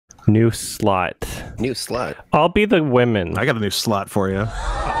New slot. New slot. I'll be the women. I got a new slot for you.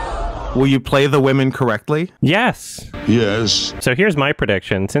 Will you play the women correctly? Yes. Yes. So here's my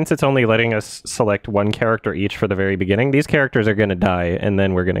prediction. Since it's only letting us select one character each for the very beginning, these characters are going to die, and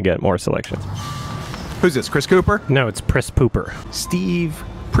then we're going to get more selections. Who's this, Chris Cooper? No, it's Priss Pooper. Steve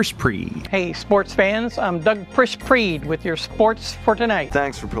Prishpreed. Hey, sports fans, I'm Doug Prishpreed with your sports for tonight.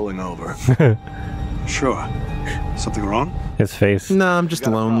 Thanks for pulling over. Sure. Something wrong? His face. No, I'm just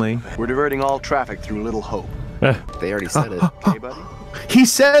lonely. We're diverting all traffic through Little Hope. They already said it. Okay, buddy? He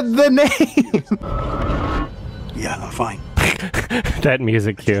said the name! Yeah, no, fine. That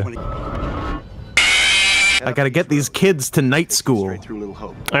music cue. I gotta get these kids to night school. Straight through Little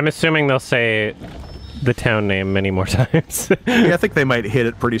Hope. I'm assuming they'll say the town name many more times. Yeah, I think they might hit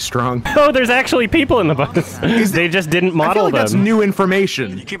it pretty strong. Oh, there's actually people in the bus. They just didn't model I feel like that's them. new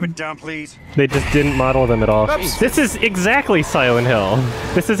information. Keep it down, please. They just didn't model them at all. Oops. This is exactly Silent Hill.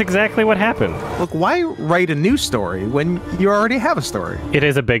 This is exactly what happened. Look, why write a new story when you already have a story? It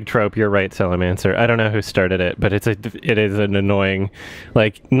is a big trope. You're right, Salamancer. I don't know who started it, but it is an annoying,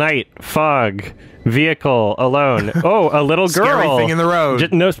 like, night, fog, vehicle, alone. Oh, a little girl. Scary thing in the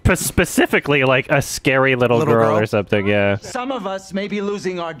road. No, specifically like a scary little girl or something. Yeah. Some of us may be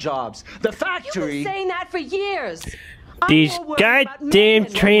losing our jobs. The factory. You've been saying that for years. These goddamn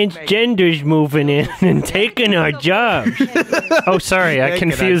transgenders moving in and taking our jobs. Oh, sorry, I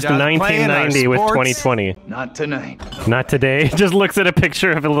confused 1990 with 2020. Not tonight. Not today. Just looks at a picture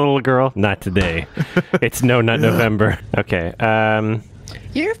of a little girl. Not today. It's not November. Okay.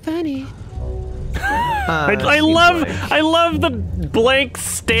 You're funny. I love the blank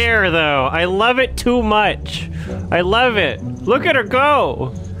stare though. I love it too much. I love it. Look at her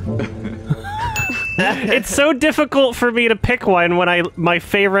go. It's so difficult for me to pick one when my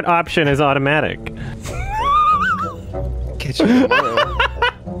favorite option is automatic. Catch you tomorrow.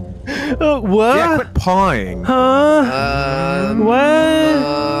 What? Yeah, quit pawing. Huh?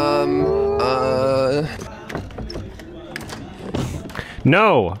 What?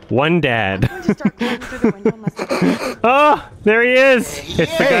 No, one dad. Oh, there he is.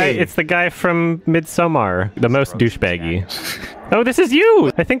 It's the guy. It's the guy from Midsommar, the most douchebaggy. Oh, this is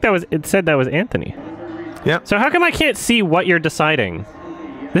you. I think that was. It said that was Anthony. Yep. So how come I can't see what you're deciding?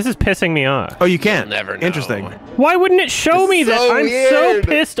 This is pissing me off. Oh, you can't. You'll never know. Interesting. Why wouldn't it show me that? so I'm weird. so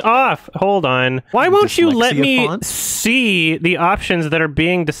pissed off. Hold on. Why won't you let Dyslexia me font? see the options that are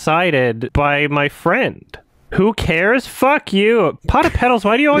being decided by my friend? Who cares? Fuck you. Pot of Petals,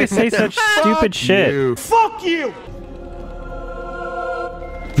 why do you always say such stupid shit? You. Fuck you!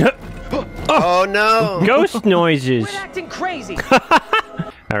 Oh no! Ghost noises. Quit acting crazy.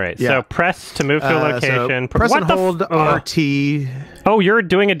 All right, Yeah. so press to move to a location. So press What and the hold oh. RT. Oh, you're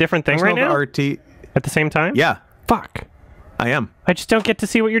doing a different thing Press right and hold now? RT. At the same time? Yeah, Fuck. I am. I just don't get to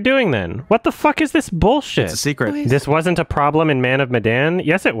see what you're doing then. What the fuck is this bullshit? It's a secret. This wasn't a problem in Man of Medan?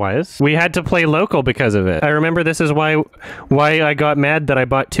 Yes, it was. We had to play local because of it. I remember this is why I got mad that I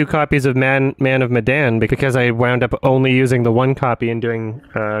bought 2 copies of Man of Medan, because I wound up only using the 1 copy and doing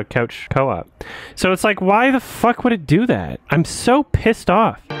couch co-op. So it's like, why the fuck would it do that? I'm so pissed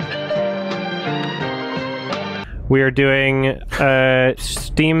off. We are doing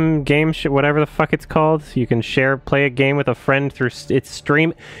Steam game, whatever the fuck it's called. You can play a game with a friend through it's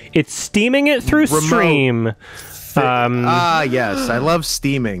stream. It's steaming it through stream. Yes, I love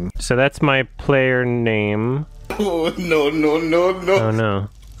steaming. So that's my player name. Oh, no, no, no, no. Oh no.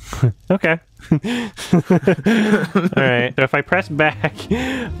 Okay. All right. So if I press back,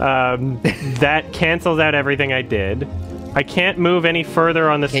 that cancels out everything I did. I can't move any further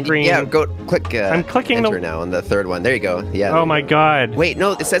on the screen. Yeah, go click. I'm clicking enter now on the 3rd one. There you go. Yeah. Oh my god. Wait,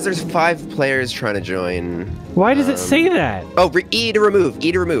 no. It says there's 5 players trying to join. Why does it say that? Oh, E to remove.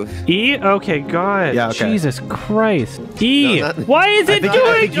 E to remove. E? Okay, God. Yeah, okay. Jesus Christ. E! No, not- Why is it I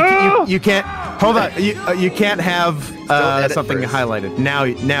doing? think you can't. Hold on. You can't have edit something first. highlighted.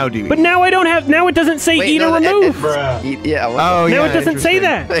 Now do. But now I don't have. Now it doesn't say Wait, E to no, remove. Yeah. Oh, Now yeah, it doesn't say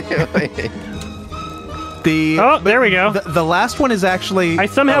interesting. that. Oh, there we go. The last one is actually. I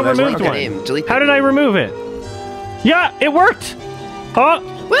somehow that's removed right. one. Name. Delete How that did I name. remove it? Yeah, it worked. Oh,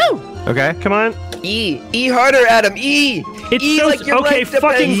 Woo! Okay. come on. E harder, Adam. E. It's E so like your okay. life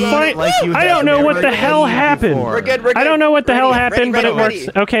Fucking depends on fine. it. Like you I have don't know never what the done hell E happened. before. We're good. We're good. I don't know what the hell happened, but it ready.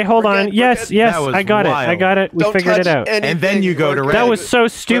 works. Okay, hold on. We're Yes, good. yes, That was I got it. I wild. got it. We Don't figured it touch out. anything. And then you go We're to good. red. That was so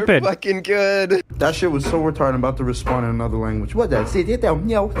stupid. We're fucking good. That shit was so retarded. I'm about to respond in another language. What that?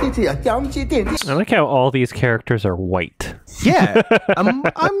 I like how all these characters are white. Yeah. I'm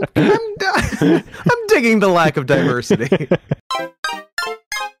digging the lack of diversity.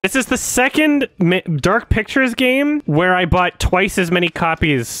 This is the second Dark Pictures game where I bought twice as many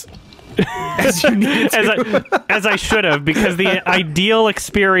copies As you needed to. as I should have, because the ideal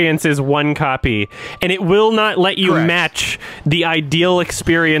experience is one copy, and it will not let you Correct. match the ideal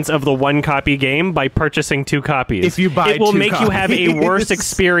experience of the one copy game by purchasing 2 copies. If you buy it will 2 make you have a worse copies.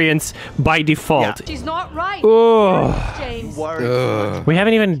 experience by default. She's not right. Ugh. James. We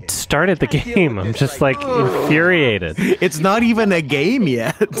haven't even started the game. I'm just like infuriated. It's not even a game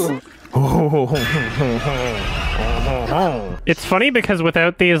yet. It's funny because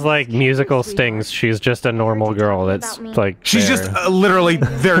without these like musical stings, she's just a normal girl. That's like She's there. just literally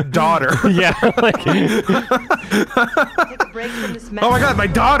their daughter. Yeah. Like, Take a break from this mess. Oh my god, my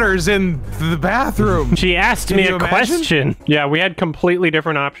daughter's in the bathroom. she asked Can me you a imagine? question. Yeah, we had completely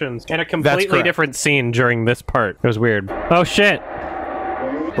different options and a completely correct. different scene during this part. It was weird. Oh shit.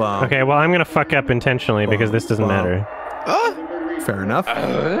 Wow. Okay, well I'm gonna fuck up intentionally because this doesn't matter. Fair enough. So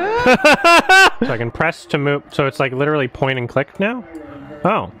I can press to move. So it's like literally point and click now.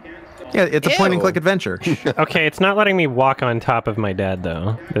 Oh. Yeah, it's a point and Ew. click adventure. Okay, it's not letting me walk on top of my dad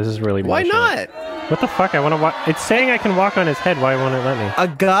though. This is really Why bullshit. not? What the fuck? I want to walk. It's saying I can walk on his head. Why won't it let me? A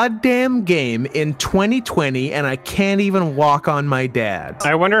goddamn game in 2020 and I can't even walk on my dad.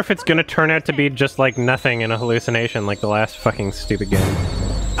 I wonder if it's gonna turn out to be just like nothing in a hallucination like the last fucking stupid game.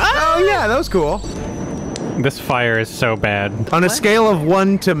 Oh yeah, that was cool. This fire is so bad. On a scale of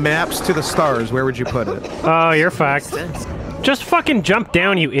 1 to maps to the stars, where would you put it? Oh, you're fucked. Just fucking jump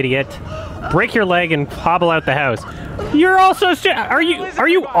down, you idiot. Break your leg and hobble out the house. You're also are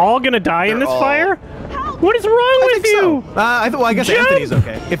you all gonna die in this fire? What is wrong with you? Well, I guess Jump! Anthony's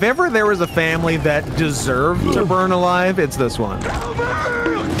okay. If ever there was a family that deserved to burn alive, it's this one.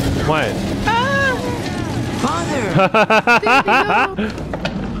 What?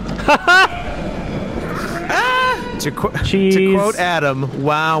 To Jeez. quote Adam,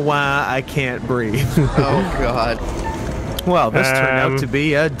 "Wow, wow, I can't breathe." Oh god. Well, this turned out to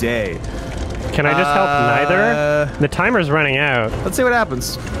be a day. Can I just help neither? The timer's running out. Let's see what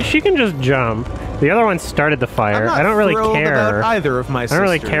happens. She can just jump. The other one started the fire. I'm not I don't really thrilled care. about either of my I don't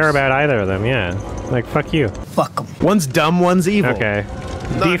really sisters. care about either of them, yeah. Like, fuck you. One's dumb, one's evil. Okay.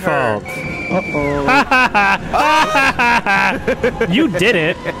 Not Default. You did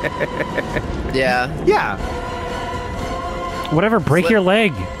it. Yeah. Yeah. Whatever, break your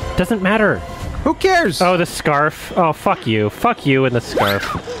leg. Doesn't matter. Who cares? Oh, the scarf. Oh, fuck you. Fuck you and the scarf.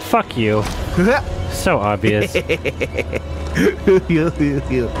 Fuck you. So obvious. So I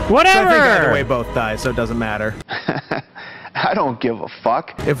Whatever! think either way both die, so it doesn't matter. I don't give a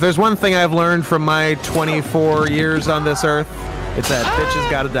fuck. If there's one thing I've learned from my 24 years on this earth, it's that bitches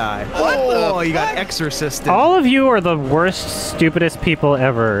gotta die. What Oh, the you got fuck? exorcisted. All of you are the worst, stupidest people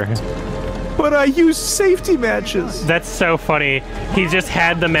ever. But I use safety matches. That's so funny. He just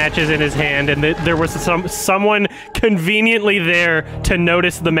had the matches in his hand, and there was someone conveniently there to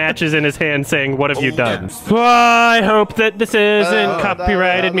notice the matches in his hand, saying, "What have you done?" Well, I hope that this isn't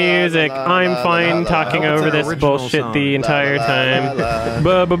copyrighted music. I'm fine talking It's over an this original bullshit song. the entire time.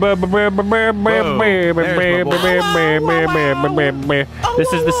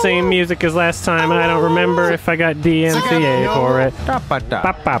 This is the same music as last time. I don't remember if I got DMCA for it.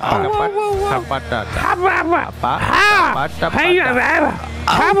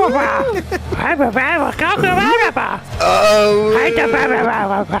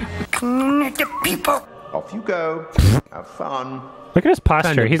 Off you go. Have fun. Look at his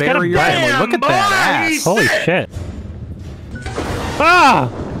posture. He's got a Bury your butt. family. Look at that ass. Holy shit. Ah!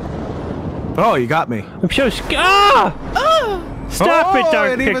 Oh, you got me. I'm so Stop it,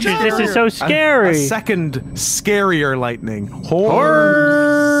 Dark and even Pictures. This is so scarier. scary. A second scarier lightning. Horse.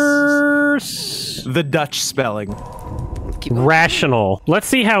 The Dutch spelling. Rational. Let's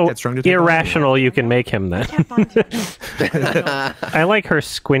see how Get strong to take irrational you can make him then. I like her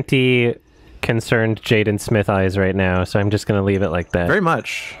squinty, concerned Jaden Smith eyes right now, so I'm just going to leave it like that. Very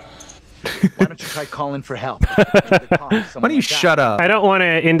much. Why don't you try calling for help? Why don't you shut up? I don't want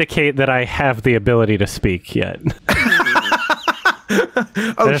to indicate that I have the ability to speak yet.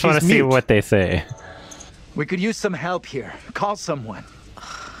 I Oh, just want to she's see mute. what they say. We could use some help here. Call someone.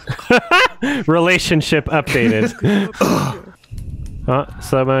 Relationship updated.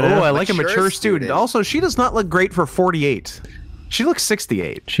 Slow mo now. Oh, I like a Mature mature student. student. Also, she does not look great for 48. She looks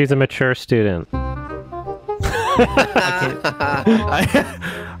 68. She's a mature student.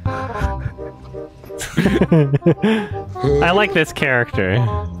 I like this character.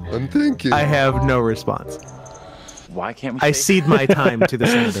 I'm thinking. I have no response. Why can't we? I say- cede my time to the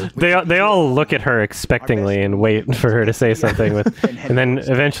senator. They all look at her expectingly and wait for her to say something and then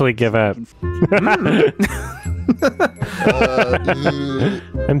eventually give up.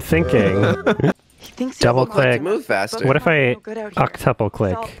 I'm thinking. He thinks Double To click. move faster. What if I Good out here. octuple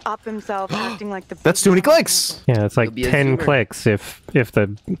click? He's all up himself, acting like the That's too many clicks. Yeah, it's like You'll be a 10 zoomer. clicks if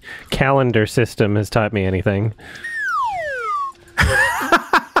the calendar system has taught me anything.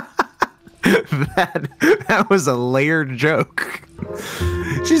 That was a layered joke.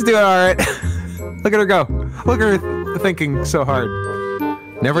 She's doing all right. Look at her go. Look at her thinking so hard.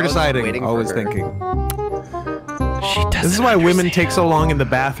 Never I was waiting deciding, for always her. thinking. She doesn't This is why women understand. take so long in the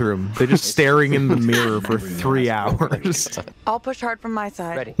bathroom. They're just staring in the mirror for 3 hours. I'll push hard from my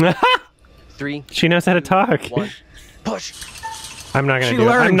side. Ready. 3, She knows how to talk. 1, push. I'm not gonna She do it.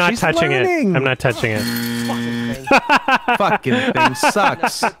 learned. I'm not She's touching learning. it. I'm not touching it. Fucking thing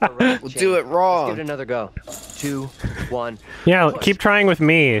sucks. We'll do it Give it wrong. another go. 2, 1. Yeah, keep trying with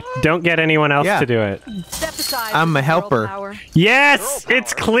me. Don't get anyone else Yeah. to do it. Step aside. I'm a girl helper. power. Yes,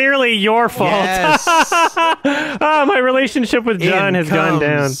 it's clearly your fault. Yes. Oh, my relationship with John In has gone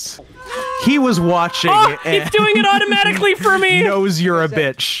down. comes. He was watching Oh, and it's doing it automatically for me. knows you're a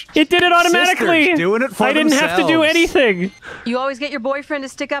bitch. It did it automatically. Sisters doing it for I didn't have to do themselves. anything. You always get your boyfriend to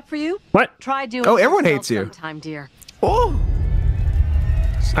stick up for you? What? Try doing Oh, it everyone yourself hates you. sometime, dear. Oh,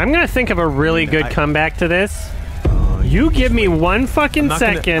 I'm gonna think of a really good comeback to this. You give me one fucking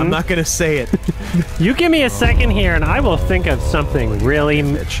second. I'm not gonna say it. You give me a second here, and I will think of something really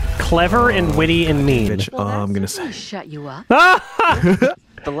clever and witty and mean. Bitch. I'm gonna say. Shut you up.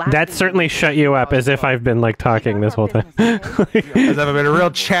 That certainly shut you up, as if I've been like talking this whole time. I've been a real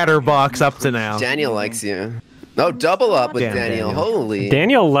chatterbox up to now. Daniel likes you. No, double up with Damn, Daniel. Daniel. Holy.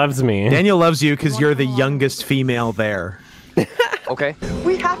 Daniel loves me. Daniel loves you because you're the youngest female there. Okay.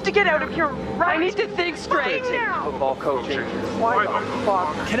 We have to get out of here right. I need to think straight now. Football coaching.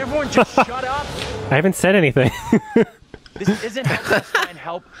 Can everyone just shut up? I haven't said anything. This isn't helping us find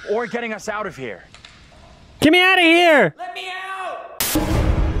help or getting us out of here. Get me out of here! Let me out!